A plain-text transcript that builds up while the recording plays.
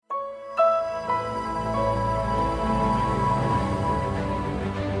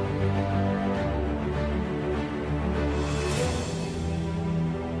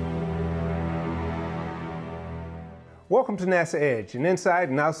Welcome to NASA Edge, an inside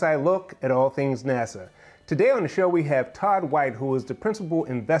and outside look at all things NASA. Today on the show we have Todd White, who is the principal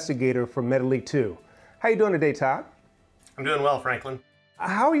investigator for Medley 2. How you doing today, Todd? I'm doing well, Franklin.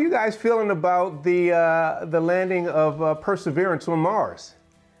 How are you guys feeling about the landing of Perseverance on Mars?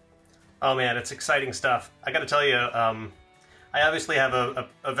 Oh man, it's exciting stuff. I got to tell you, I obviously have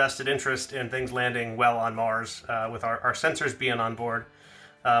a vested interest in things landing well on Mars, with our sensors being on board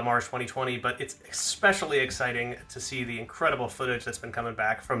Mars 2020, but it's especially exciting to see the incredible footage that's been coming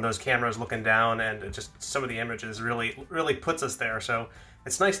back from those cameras looking down, and it just some of the images really puts us there. So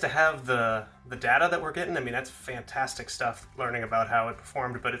it's nice to have the data that we're getting. I mean, that's fantastic stuff, learning about how it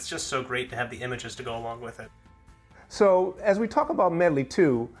performed, but it's just so great to have the images to go along with it. So as we talk about Medley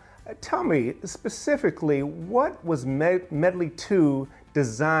 2, tell me specifically, what was Medley 2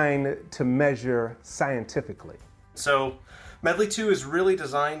 designed to measure scientifically? So Medley 2 is really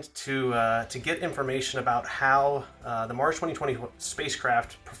designed to get information about how the Mars 2020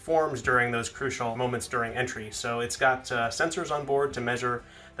 spacecraft performs during those crucial moments during entry. So it's got sensors on board to measure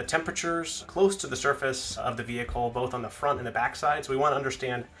the temperatures close to the surface of the vehicle, both on the front and the back side. So we want to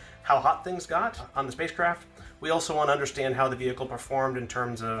understand how hot things got on the spacecraft. We also want to understand how the vehicle performed in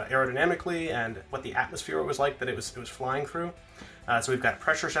terms of aerodynamically and what the atmosphere was like that it was flying through. So we've got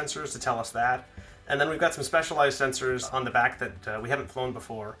pressure sensors to tell us that. And then we've got some specialized sensors on the back that we haven't flown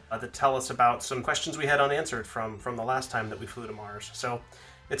before that tell us about some questions we had unanswered from the last time that we flew to Mars. So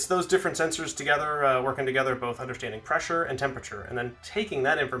it's those different sensors together, working together, both understanding pressure and temperature. And then taking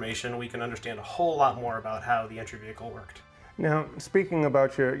that information, we can understand a whole lot more about how the entry vehicle worked. Now, speaking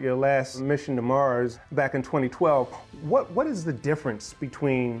about your last mission to Mars back in 2012, what is the difference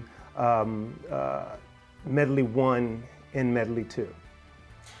between Medley 1 and Medley 2?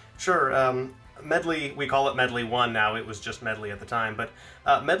 Sure. Medley, we call it Medley 1 now. It was just Medley at the time, but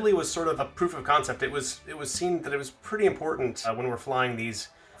Medley was sort of a proof of concept. It was seen that it was pretty important when we're flying these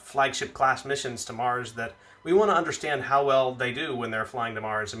flagship class missions to Mars that we want to understand how well they do when they're flying to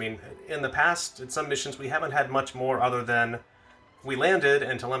Mars. I mean, in the past, in some missions, we haven't had much more other than we landed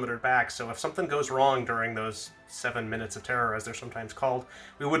and telemetered back. So if something goes wrong during those 7 minutes of terror, as they're sometimes called,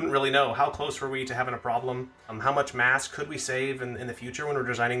 we wouldn't really know how close were we to having a problem. How much mass could we save in the future when we're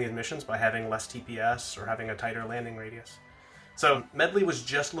designing these missions by having less TPS or having a tighter landing radius. So Medley was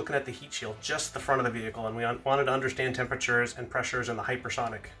just looking at the heat shield, just the front of the vehicle, and we wanted to understand temperatures and pressures in the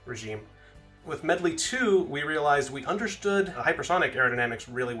hypersonic regime. With Medley 2, we realized we understood hypersonic aerodynamics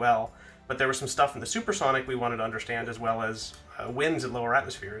really well, but there was some stuff in the supersonic we wanted to understand, as well as winds at lower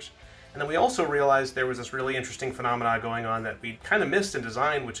atmospheres. And then we also realized there was this really interesting phenomena going on that we kind of missed in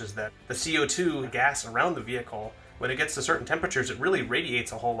design, which is that the CO2 gas around the vehicle, when it gets to certain temperatures, it really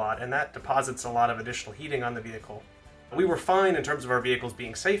radiates a whole lot, and that deposits a lot of additional heating on the vehicle. We were fine in terms of our vehicles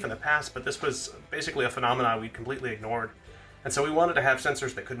being safe in the past, but this was basically a phenomenon we completely ignored. And so we wanted to have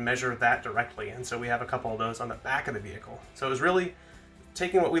sensors that could measure that directly, and so we have a couple of those on the back of the vehicle. So it was really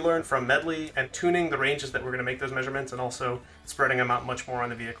taking what we learned from Medley and tuning the ranges that we're going to make those measurements, and also spreading them out much more on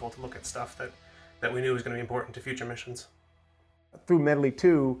the vehicle to look at stuff that we knew was going to be important to future missions. Through Medley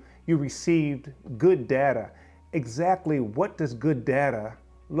 2, you received good data. Exactly what does good data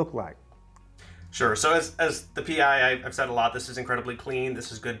look like? Sure. So as the PI, I've said a lot, this is incredibly clean,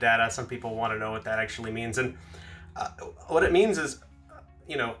 this is good data. Some people want to know what that actually means. And what it means is,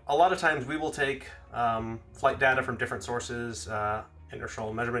 you know, a lot of times we will take flight data from different sources,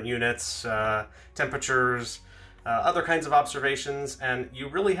 inertial measurement units, temperatures, other kinds of observations, and you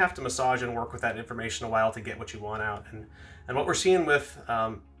really have to massage and work with that information a while to get what you want out. And what we're seeing with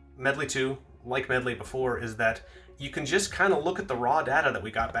Medley 2, like Medley before, is that you can just kind of look at the raw data that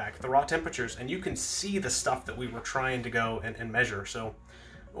we got back, the raw temperatures, and you can see the stuff that we were trying to go and measure. So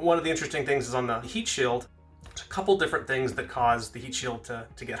one of the interesting things is on the heat shield, there's a couple different things that cause the heat shield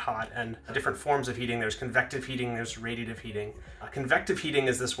to get hot, and different forms of heating. There's convective heating, there's radiative heating. Convective heating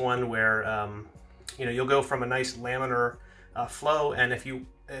is this one where you know, you'll go from a nice laminar flow, and if you,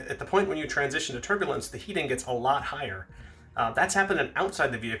 at the point when you transition to turbulence, the heating gets a lot higher. That's happening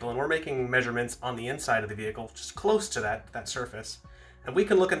outside the vehicle, and we're making measurements on the inside of the vehicle, just close to that surface. And we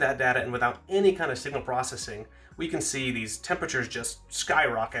can look at that data, and without any kind of signal processing, we can see these temperatures just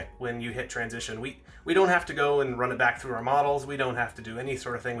skyrocket when you hit transition. We don't have to go and run it back through our models. We don't have to do any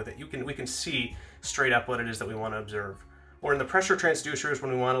sort of thing with it. We can see straight up what it is that we want to observe. Or in the pressure transducers,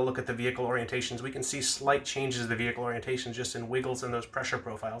 when we want to look at the vehicle orientations, we can see slight changes of the vehicle orientation just in wiggles in those pressure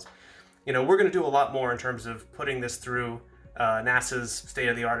profiles. You know, we're going to do a lot more in terms of putting this through NASA's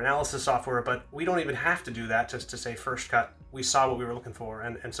state-of-the-art analysis software, but we don't even have to do that just to say first cut. We saw what we were looking for,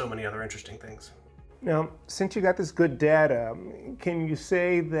 and so many other interesting things. Now, since you got this good data, can you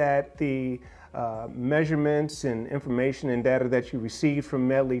say that the measurements and information and data that you received from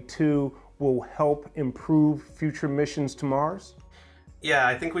MEDLI 2 will help improve future missions to Mars? Yeah,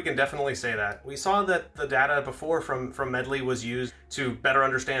 I think we can definitely say that. We saw that the data before from MEDLI was used to better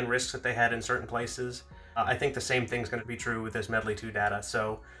understand risks that they had in certain places. I think the same thing's going to be true with this MEDLI 2 data.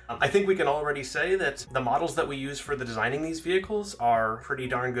 So I think we can already say that the models that we use for the designing these vehicles are pretty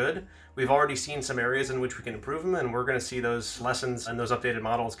darn good. We've already seen some areas in which we can improve them, and we're going to see those lessons and those updated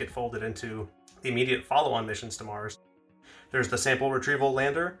models get folded into the immediate follow-on missions to Mars. There's the sample retrieval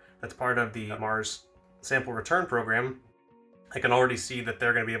lander that's part of the Mars sample return program. I can already see that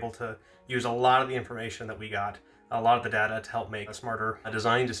they're going to be able to use a lot of the information that we got, a lot of the data to help make smarter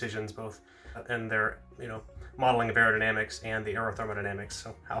design decisions, both in their modeling of aerodynamics and the aerothermodynamics,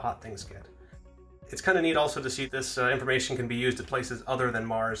 so how hot things get. It's kind of neat also to see this information can be used at places other than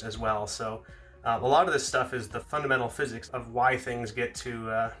Mars as well. So a lot of this stuff is the fundamental physics of why things get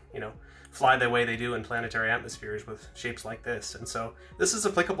to fly the way they do in planetary atmospheres with shapes like this. And so this is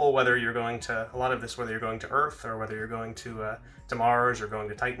applicable whether you're going to, whether you're going to Earth or whether you're going to Mars or going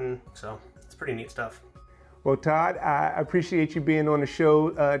to Titan. So it's pretty neat stuff. Well, Todd, I appreciate you being on the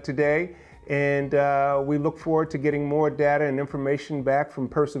show today. And we look forward to getting more data and information back from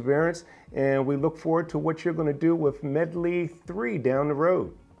Perseverance. And we look forward to what you're going to do with MEDLI 3 down the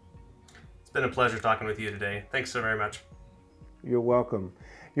road. It's been a pleasure talking with you today. Thanks so very much. You're welcome.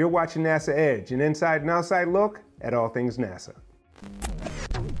 You're watching NASA Edge, an inside and outside look at all things NASA.